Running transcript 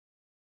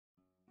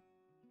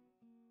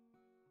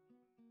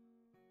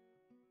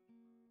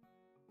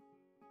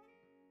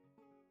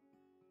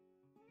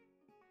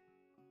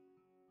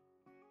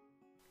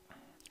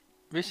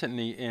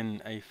Recently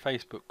in a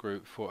Facebook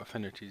group for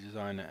Affinity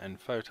Designer and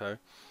Photo,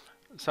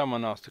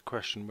 someone asked a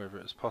question whether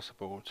it's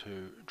possible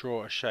to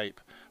draw a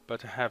shape but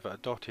to have a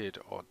dotted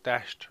or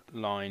dashed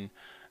line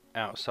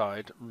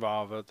outside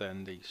rather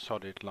than the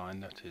solid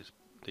line that is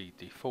the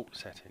default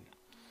setting.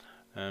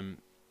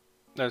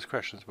 Those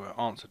questions were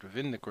answered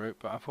within the group,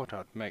 but I thought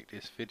I'd make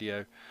this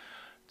video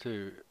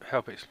to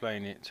help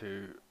explain it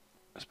to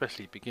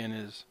especially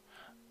beginners,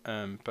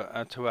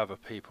 but to other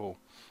people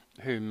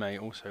who may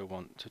also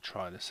want to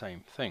try the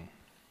same thing.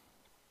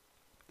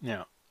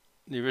 Now,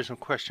 the original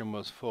question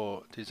was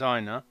for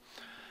Designer,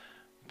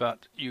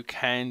 but you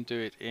can do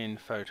it in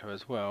Photo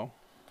as well.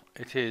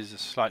 It is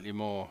slightly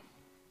more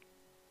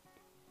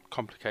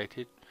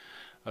complicated,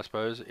 I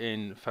suppose,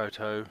 in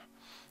Photo,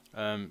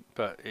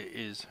 but it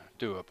is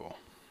doable.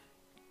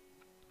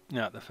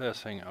 Now, the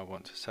first thing I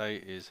want to say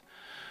is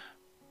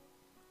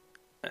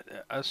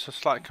a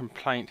slight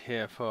complaint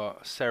here for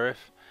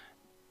serif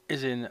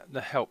is in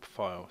the help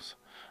files.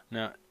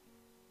 Now,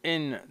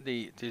 in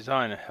the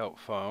Designer help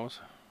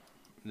files,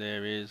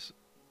 there is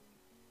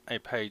a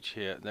page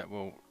here that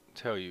will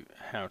tell you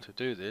how to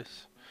do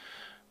this,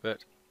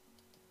 but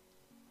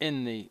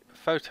in the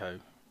Photo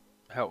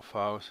help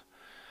files,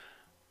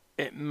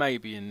 it may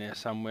be in there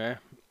somewhere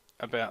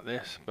about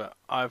this, but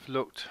I've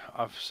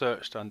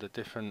searched under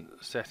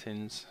different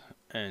settings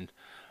and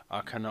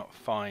I cannot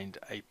find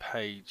a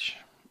page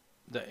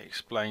that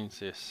explains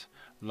this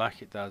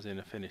like it does in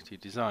Affinity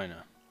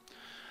Designer.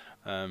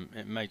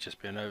 It may just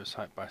be an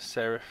oversight by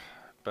serif,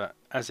 but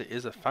as it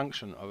is a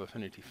function of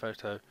Affinity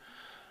Photo,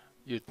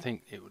 you'd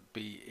think it would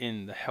be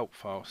in the help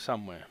file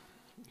somewhere.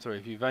 So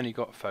if you've only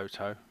got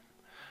Photo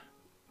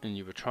and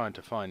you were trying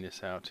to find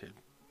this out,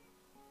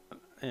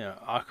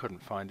 I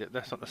couldn't find it.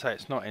 That's not to say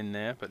it's not in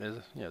there, but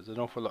there's an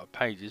awful lot of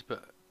pages,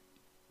 but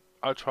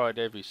I tried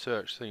every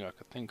search thing I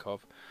could think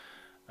of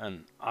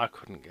and I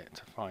couldn't get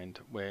to find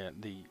where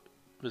the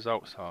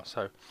results are.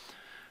 So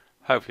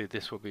hopefully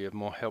this will be of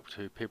more help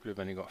to people who've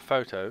only got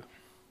Photo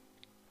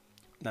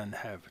than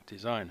have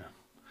Designer.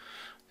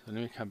 So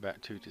let me come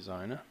back to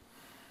Designer.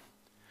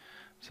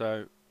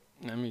 So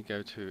let me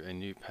go to a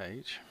new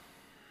page.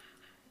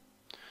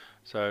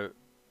 So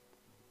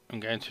I'm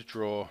going to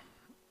draw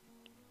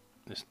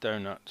this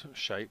donut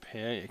shape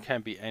here. It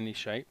can be any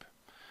shape.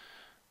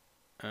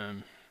 So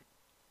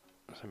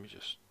let me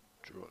just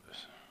draw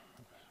this.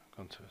 I've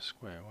gone to a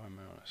square. Why am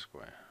I on a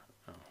square?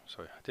 Oh,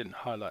 sorry, I didn't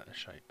highlight the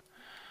shape.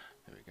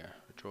 There we go.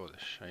 We draw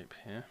this shape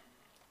here.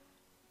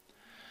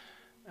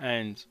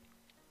 And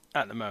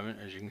at the moment,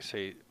 as you can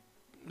see,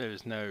 there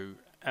is no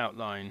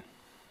outline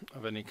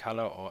of any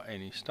color or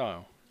any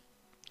style.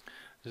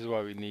 This is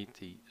why we need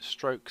the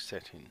stroke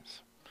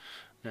settings.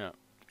 Now,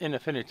 in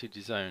Affinity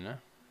Designer,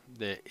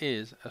 there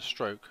is a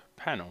stroke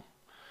panel,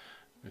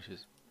 which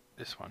is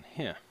this one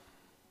here.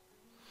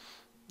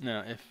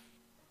 Now, if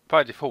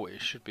by default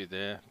it should be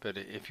there, but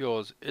if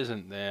yours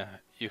isn't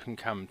there, you can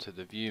come to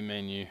the View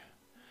menu,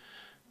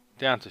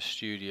 down to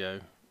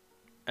Studio,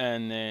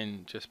 and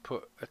then just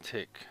put a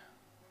tick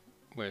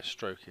where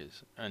stroke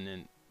is, and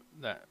then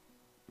that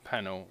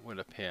panel will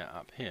appear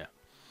up here.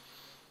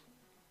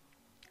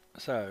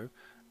 So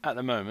at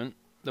the moment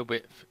the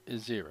width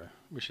is 0,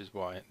 which is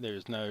why there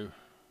is no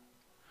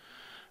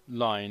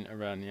line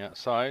around the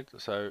outside.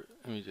 So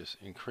let me just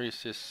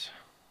increase this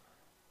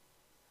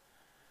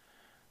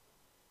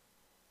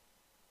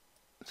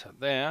to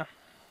there.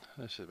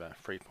 This is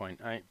about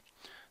 3.8.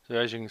 So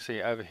as you can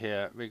see over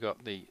here, we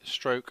got the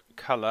stroke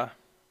color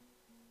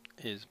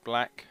is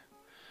black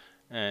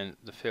and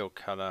the fill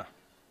color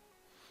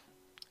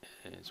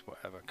is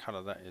whatever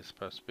color that is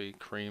supposed to be,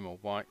 cream or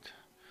white.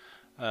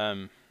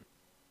 Although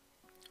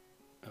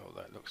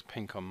it looks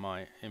pink on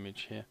my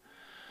image here.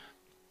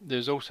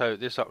 There's also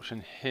this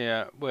option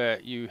here where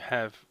you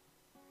have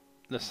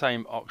the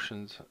same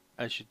options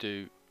as you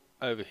do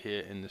over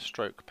here in the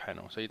stroke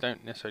panel. So you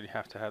don't necessarily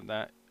have to have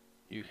that,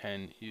 you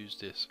can use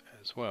this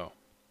as well.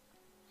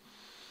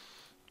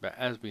 But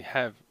as we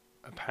have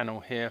a panel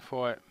here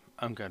for it,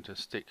 I'm going to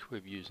stick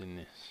with using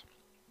this.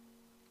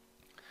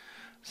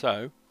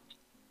 So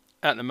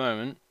at the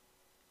moment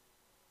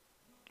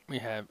we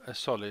have a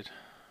solid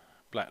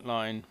black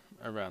line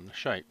around the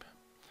shape.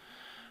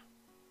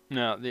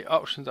 Now the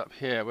options up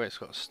here where it's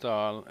got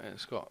style,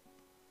 it's got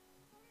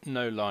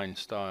no line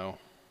style,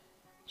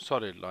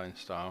 solid line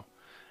style,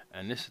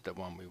 and this is the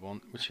one we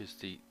want, which is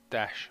the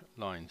dash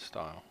line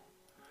style.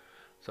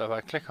 So if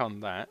I click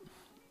on that,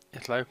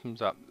 it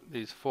opens up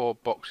these 4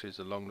 boxes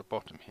along the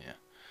bottom here,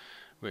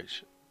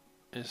 which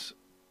is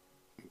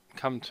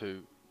come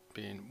to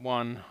being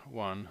 1,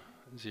 1,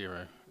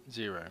 0,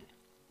 0,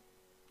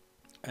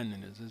 and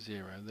then there's a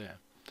 0 there.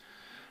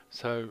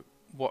 So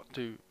what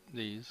do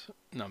these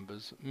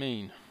numbers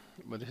mean?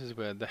 Well, this is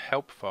where the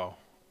help file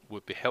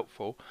would be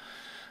helpful.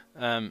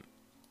 Let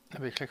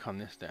me click on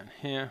this down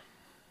here.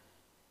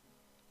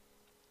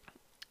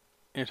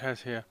 It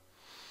has here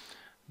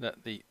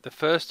that the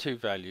first 2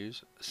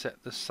 values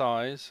set the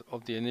size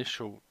of the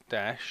initial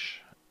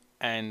dash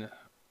and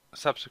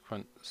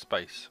subsequent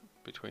space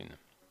between them.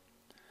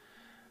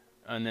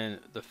 And then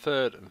the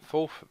third and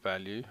fourth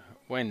value,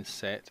 when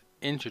set,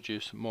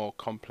 introduce more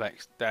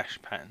complex dash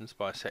patterns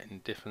by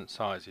setting different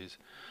sizes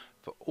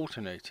for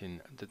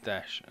alternating the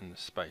dash and the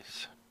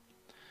space.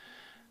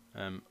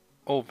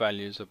 All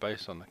values are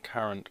based on the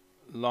current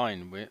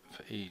line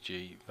width,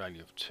 e.g.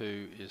 value of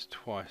 2 is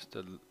twice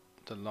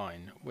the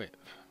line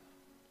width.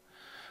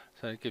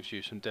 So it gives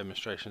you some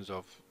demonstrations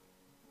of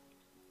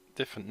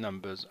different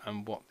numbers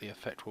and what the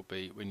effect will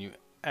be when you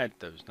add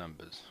those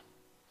numbers.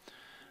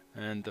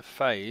 And the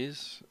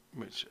phase,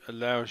 which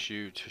allows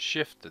you to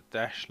shift the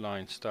dash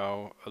line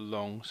style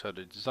along so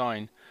the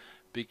design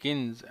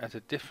begins at a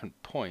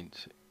different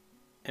point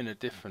in a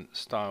different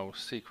style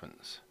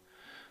sequence.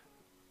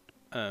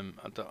 I'm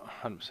not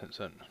 100%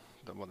 certain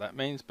what that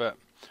means, but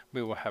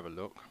we will have a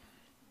look.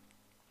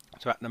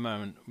 So at the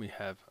moment we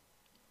have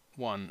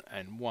 1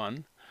 and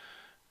 1.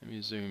 Let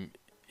me zoom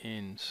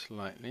in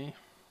slightly.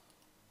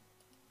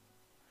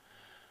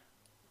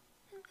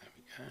 There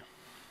we go.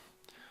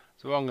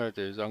 So what I'm going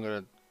to do is I'm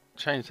going to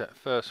change that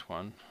first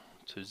one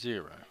to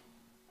 0,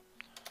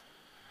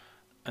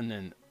 and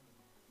then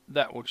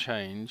that will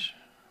change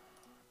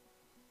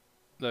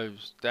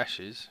those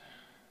dashes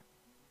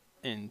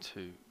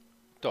into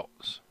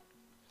dots.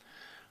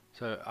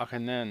 So I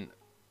can then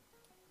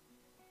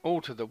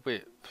alter the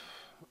width.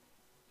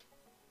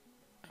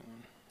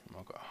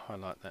 I've got to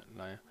highlight that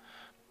layer.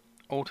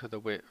 Alter the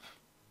width.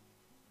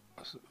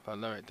 If I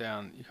lower it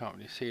down, you can't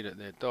really see that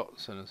they're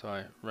dots, and as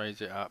I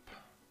raise it up,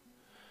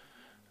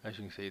 as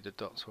you can see, the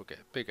dots will get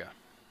bigger.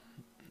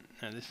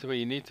 Now this is where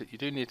you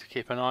do need to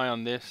keep an eye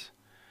on this.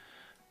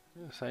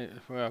 So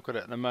where I've got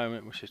it at the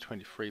moment, which is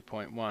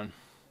 23.1.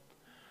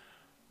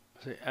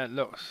 See, it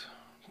looks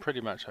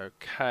pretty much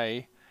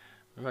okay.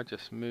 If I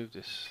just move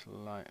this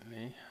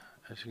slightly,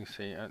 as you can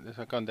see,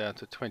 I've gone down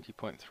to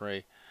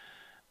 20.3.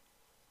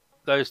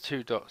 Those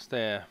two dots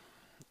there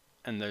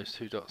and those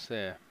two dots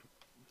there,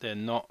 they're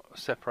not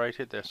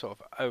separated, they're sort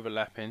of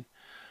overlapping.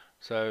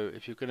 So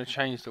if you're going to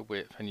change the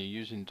width and you're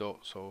using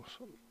dots or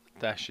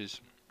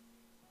dashes,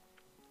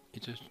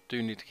 you just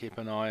do need to keep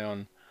an eye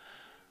on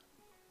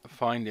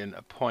finding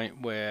a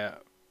point where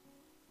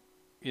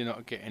you're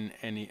not getting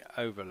any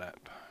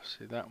overlap.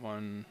 See that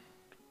one,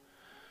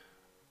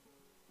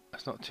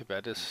 that's not too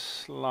bad. There's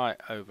slight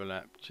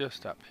overlap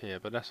just up here,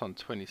 but that's on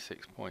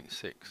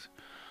 26.6.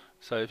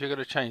 So if you're going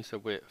to change the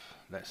width,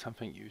 that's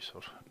something you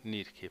sort of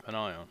need to keep an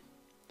eye on.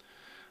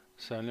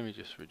 So let me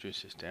just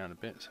reduce this down a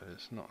bit so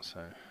it's not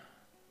so.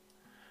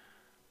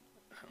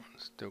 That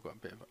one's still got a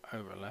bit of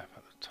overlap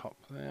at the top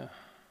there.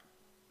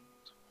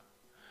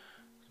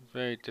 It's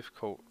very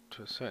difficult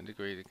to a certain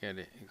degree to get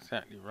it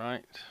exactly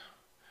right.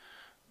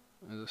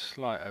 There's a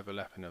slight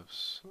overlapping of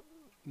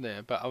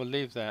there, but I'll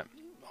leave that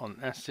on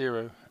as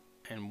 0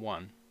 and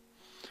 1.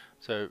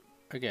 So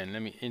again,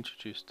 let me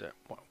introduce that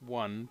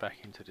 1 back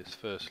into this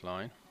first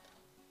line.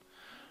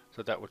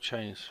 So that will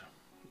change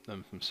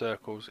them from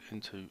circles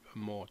into a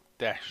more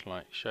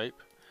dash-like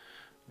shape.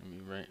 Let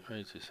me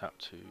raise this up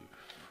to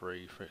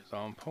 3, for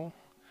example,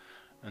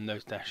 and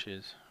those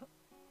dashes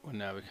will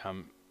now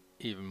become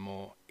even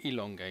more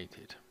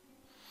elongated.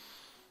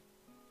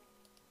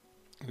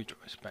 We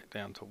drop this back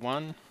down to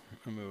 1,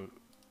 and we'll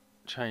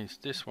change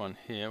this one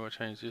here. We'll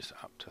change this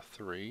up to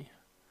 3.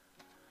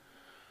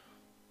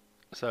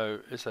 So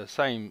it's the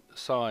same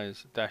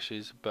size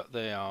dashes, but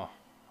the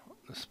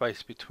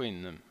space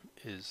between them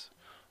is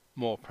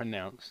more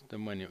pronounced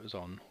than when it was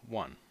on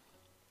 1.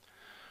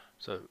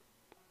 So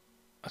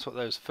that's what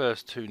those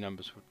first two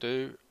numbers will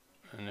do.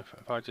 And if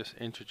I just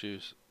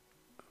introduce,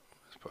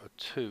 let's put a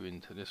 2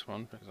 into this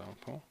one, for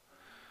example.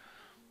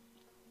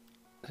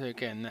 So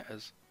again, that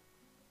has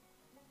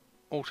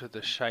altered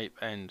the shape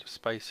and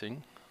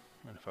spacing.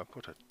 And if I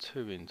put a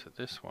 2 into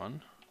this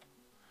one,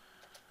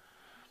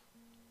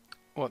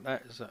 what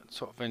that is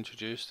sort of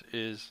introduced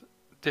is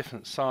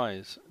different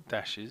size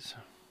dashes.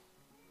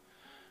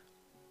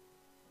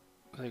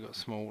 So you've got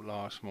small,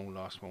 large, small,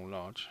 large, small,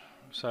 large.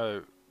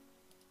 So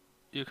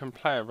you can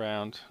play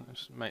around.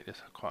 Let's make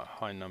this quite a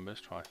high number. Let's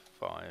try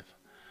 5.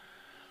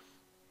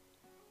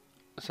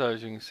 So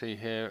as you can see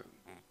here,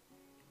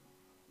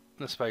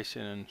 the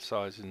spacing and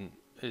sizing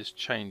is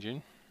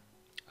changing.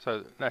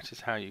 So that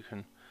is how you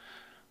can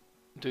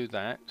do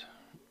that.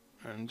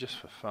 And just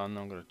for fun,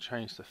 I'm going to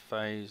change the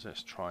phase.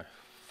 Let's try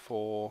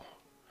 4.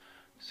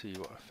 See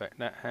what effect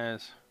that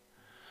has.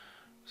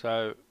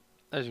 So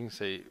as you can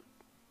see,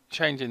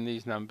 changing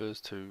these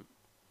numbers to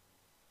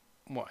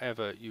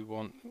whatever you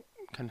want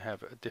can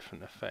have a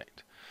different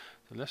effect.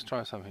 So let's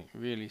try something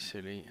really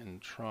silly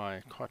and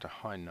try quite a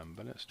high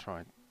number. Let's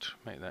try to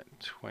make that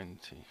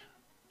 20.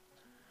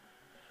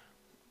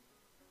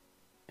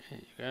 Here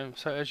you go.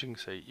 So as you can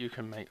see, you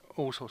can make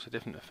all sorts of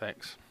different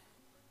effects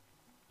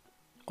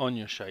on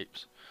your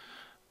shapes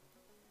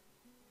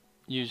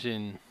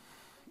using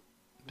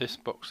this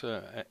box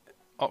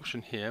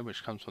option here,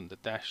 which comes from the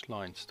dash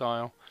line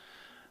style,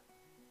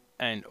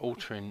 and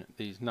altering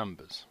these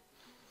numbers.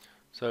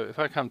 So if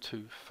I come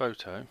to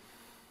photo,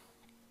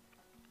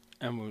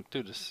 and we'll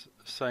do the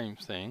same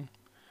thing.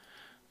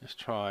 let's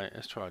try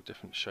a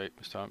different shape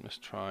this time. Let's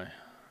try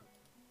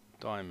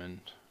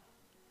diamond.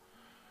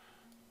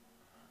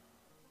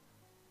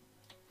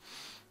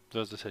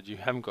 So as I said, you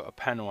haven't got a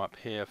panel up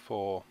here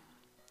for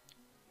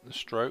the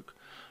stroke,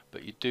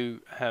 but you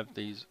do have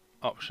these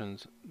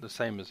options the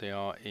same as they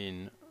are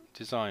in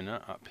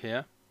Designer up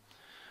here.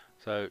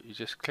 So you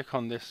just click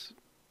on this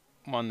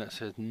one that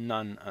says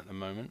none at the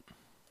moment,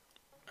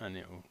 and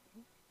it will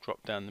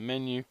drop down the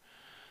menu,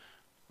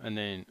 and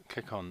then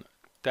click on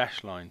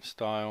dash line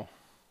style,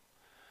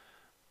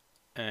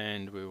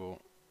 and we will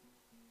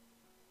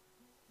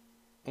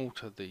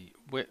alter the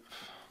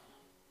width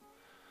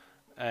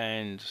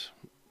and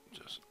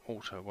just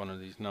alter one of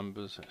these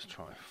numbers. Let's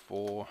try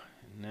 4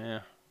 in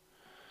there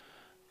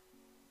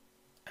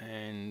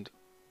and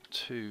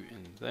 2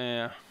 in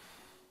there.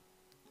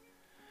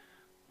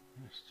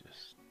 Let's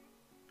just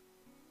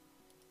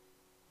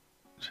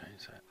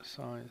change that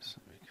size.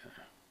 There we go.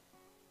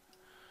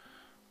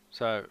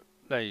 So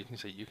there you can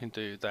see you can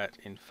do that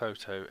in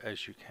Photo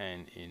as you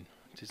can in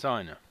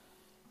Designer.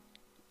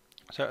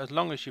 So as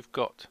long as you've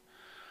got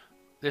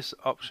this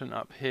option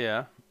up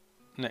here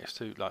next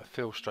to like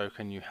fill stroke,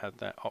 and you have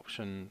that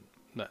option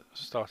that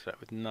started out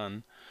with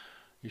none,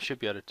 you should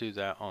be able to do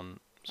that on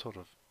sort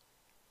of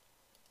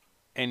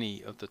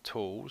any of the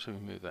tools. So we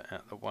move that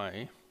out of the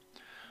way.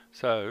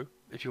 So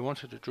if you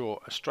wanted to draw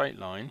a straight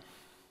line,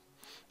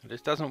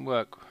 this doesn't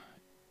work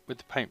with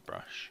the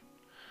paintbrush,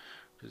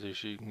 because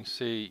as you can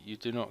see you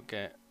do not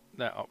get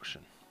that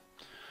option.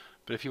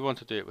 But if you want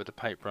to do it with the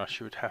paintbrush,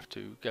 you would have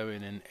to go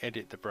in and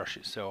edit the brush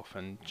itself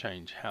and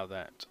change how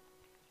that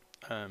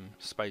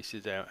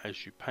spaces out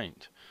as you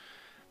paint.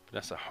 But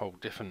that's a whole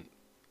different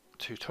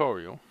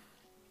tutorial.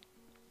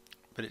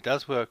 But it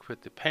does work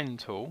with the pen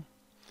tool,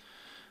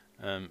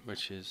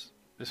 which is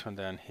this one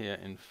down here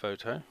in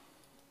Photo.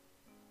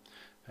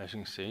 As you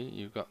can see,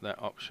 you've got that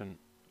option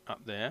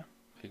up there.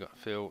 You've got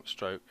fill,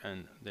 stroke,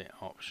 and the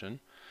option.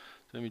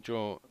 So let me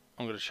draw.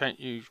 I'm going to change.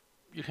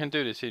 You can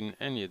do this in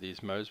any of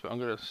these modes, but I'm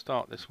going to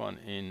start this one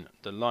in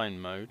the line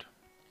mode.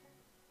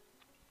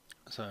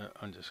 So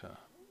I'm just going to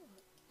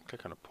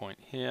click on a point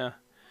here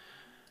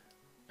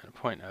and a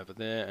point over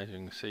there. As you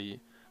can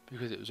see,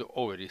 because it was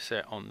already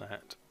set on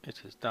that, it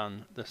has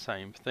done the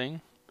same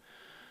thing.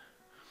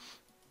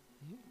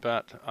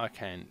 But I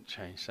can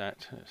change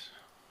that. Let's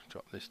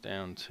drop this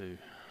down to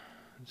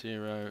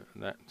 0,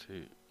 that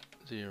to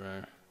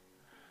 0,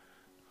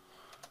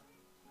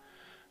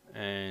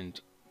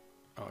 and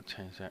I'll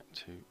change that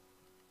to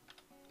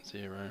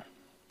 0.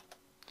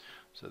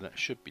 So that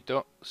should be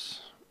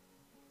dots,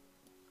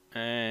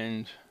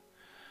 and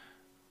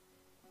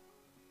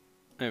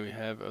there we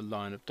have a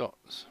line of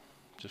dots,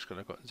 just because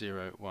I've got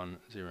 0, 1,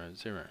 0,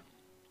 0.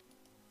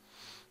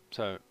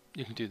 So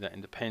you can do that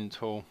in the pen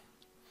tool,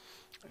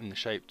 in the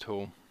shape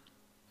tool.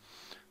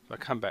 If I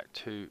come back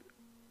to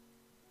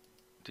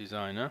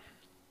Designer,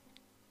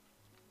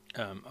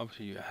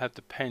 obviously you have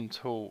the pen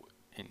tool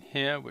in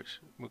here, which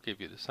will give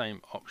you the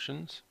same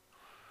options.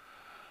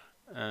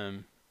 Let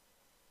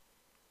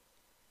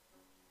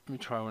me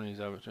try one of these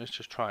others. Let's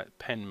just try it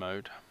pen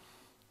mode.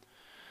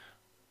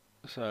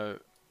 So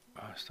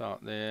I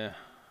start there.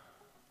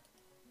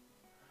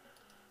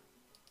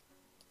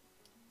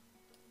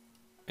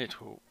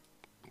 It will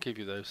give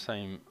you those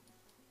same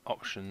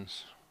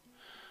options,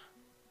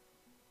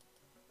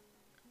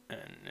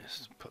 and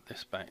let's put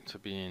this back to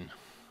being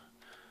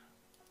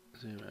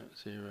 0,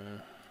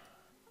 0,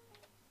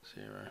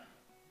 0,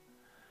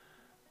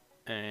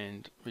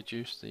 and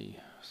reduce the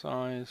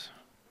size.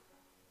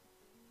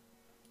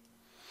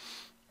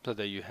 So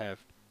there you have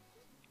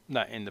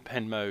that in the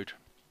pen mode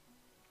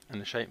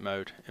and the shape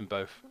mode in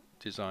both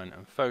Design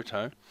and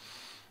Photo.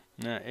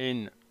 Now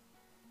in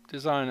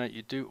Designer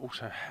you do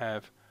also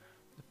have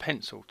the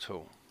pencil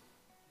tool,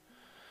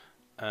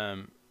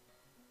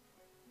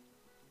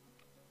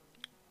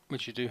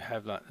 which you do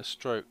have like the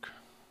stroke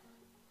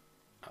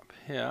up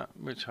here,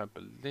 which I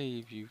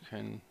believe you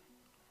can,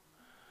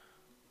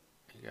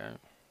 there you go,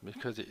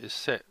 because it is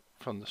set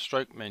from the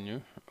stroke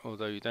menu,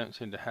 although you don't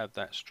seem to have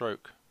that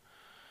stroke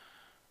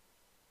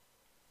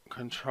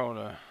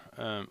controller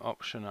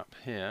option up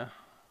here.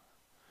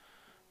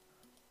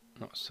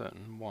 Not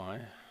certain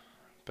why,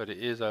 but it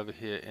is over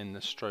here in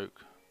the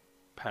stroke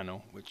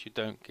panel, which you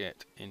don't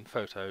get in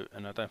Photo,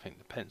 and I don't think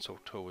the pencil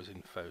tool is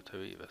in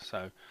Photo either,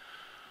 so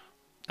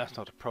that's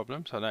not a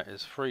problem. So that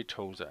is 3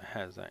 tools that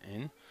has that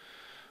in.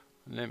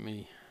 Let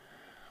me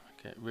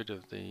get rid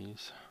of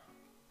these,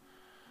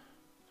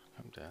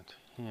 come down to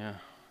here,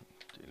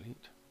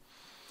 delete,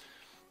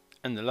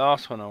 and the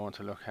last one I want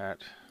to look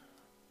at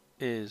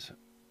is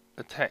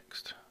the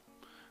text.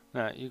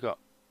 Now you got,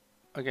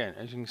 again,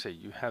 as you can see,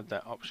 you have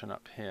that option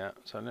up here.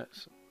 So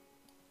let's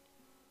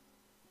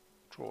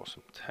draw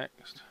some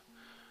text.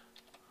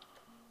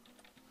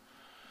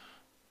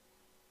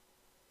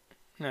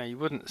 Now you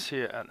wouldn't see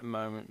it at the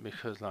moment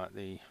because like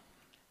the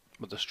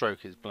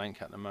stroke is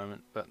blank at the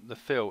moment, but the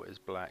fill is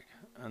black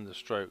and the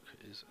stroke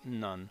is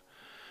none.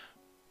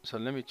 So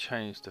let me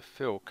change the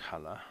fill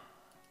color.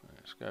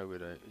 Let's go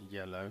with a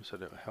yellow so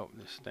that will help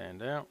this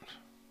stand out.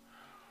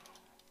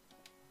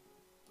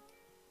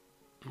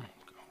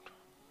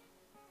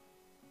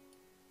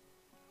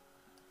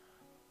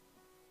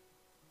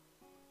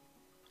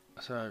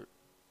 So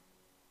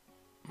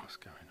what's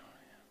going on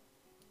here?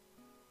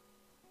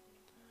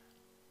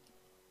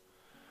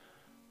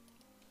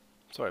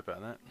 Sorry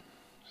about that.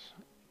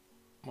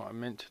 What I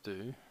meant to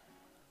do,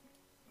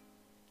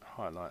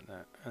 highlight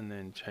that and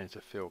then change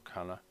the fill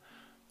colour.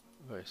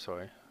 Very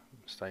sorry,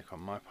 mistake on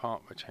my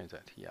part, but change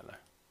that to yellow.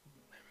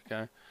 There we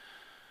go.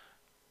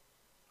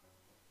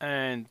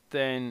 And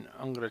then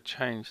I'm going to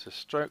change the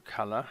stroke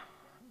colour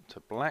to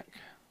black.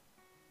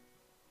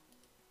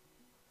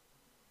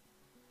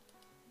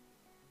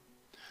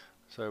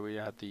 So we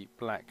had the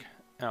black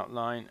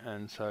outline,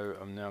 and so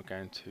I'm now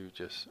going to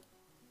just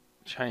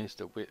change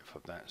the width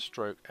of that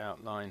stroke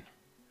outline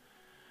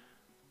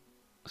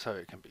so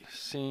it can be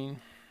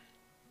seen,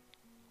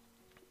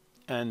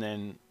 and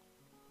then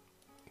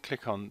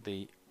click on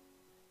the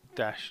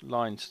dash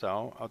line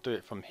style. I'll do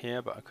it from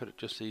here, but I could have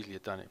just easily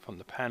done it from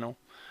the panel,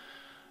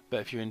 but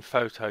if you're in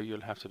photo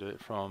you'll have to do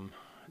it from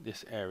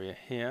this area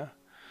here.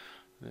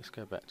 Let's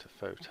go back to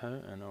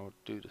photo and I'll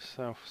do the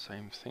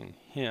same thing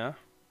here.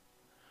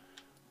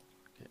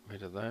 Get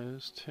rid of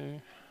those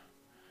two.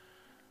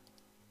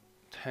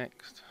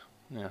 Text.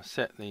 Now I'll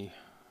set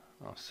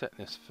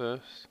this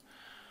first.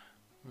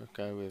 We'll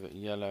go with a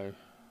yellow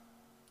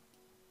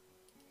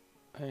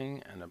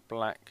thing and a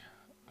black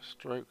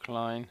stroke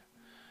line,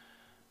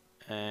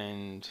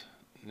 and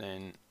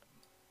then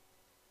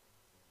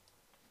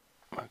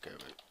I'll go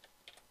with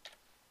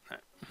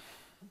that.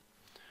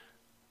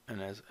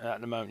 And as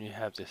at the moment you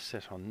have this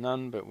set on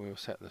none, but we'll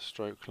set the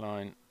stroke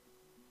line.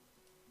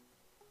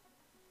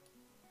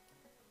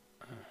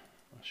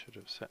 I should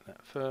have set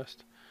that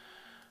first.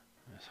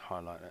 Let's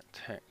highlight that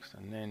text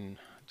and then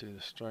do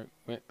the stroke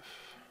width.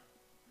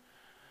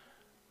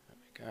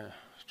 There we go,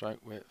 stroke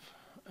width,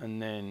 and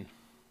then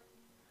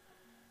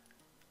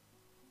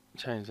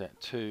change that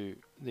to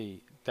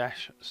the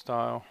dash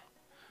style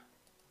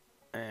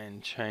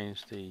and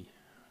change the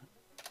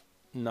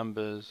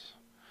numbers.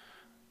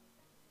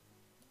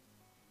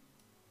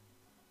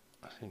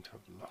 I seem to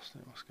have lost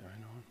it. What's going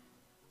on?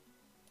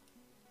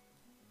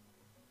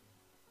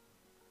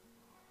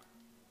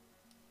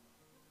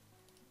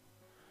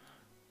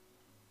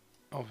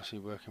 Obviously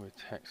working with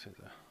text is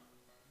a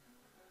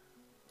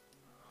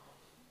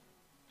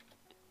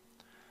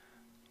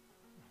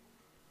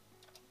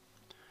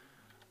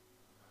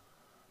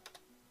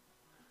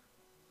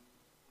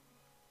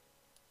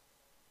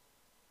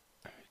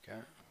there we go.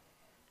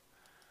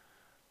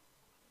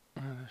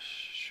 There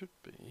should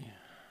be,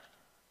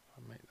 if I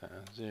make that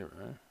a 0,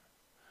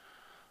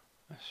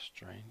 that's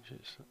strange,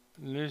 it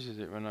loses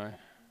it when I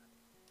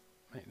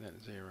make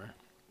that 0.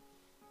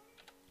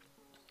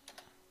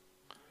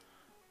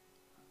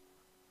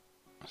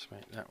 Let's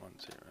make that one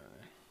 0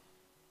 then.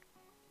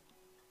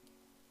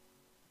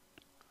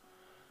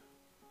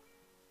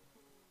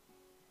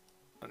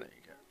 Oh, there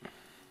you go.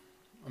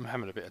 I'm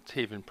having a bit of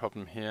teething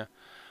problem here,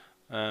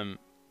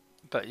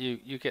 but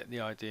you get the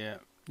idea.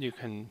 You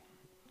can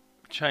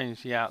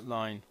change the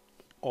outline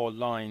or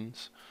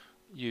lines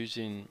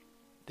using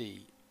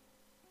the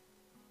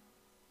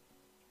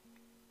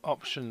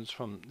options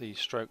from the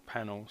stroke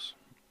panels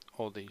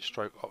or the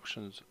stroke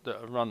options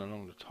that are run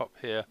along the top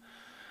here,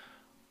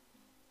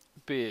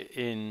 be it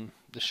in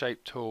the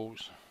shape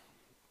tools,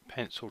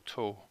 pencil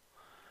tool,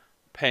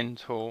 pen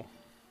tool,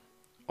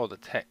 or the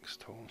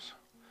text tools.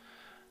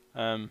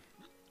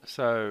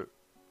 So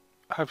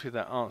hopefully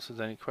that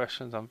answers any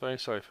questions. I'm very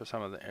sorry for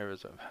some of the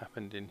errors that have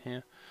happened in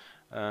here,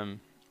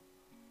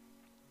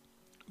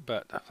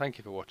 but thank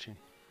you for watching,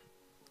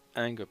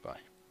 and goodbye.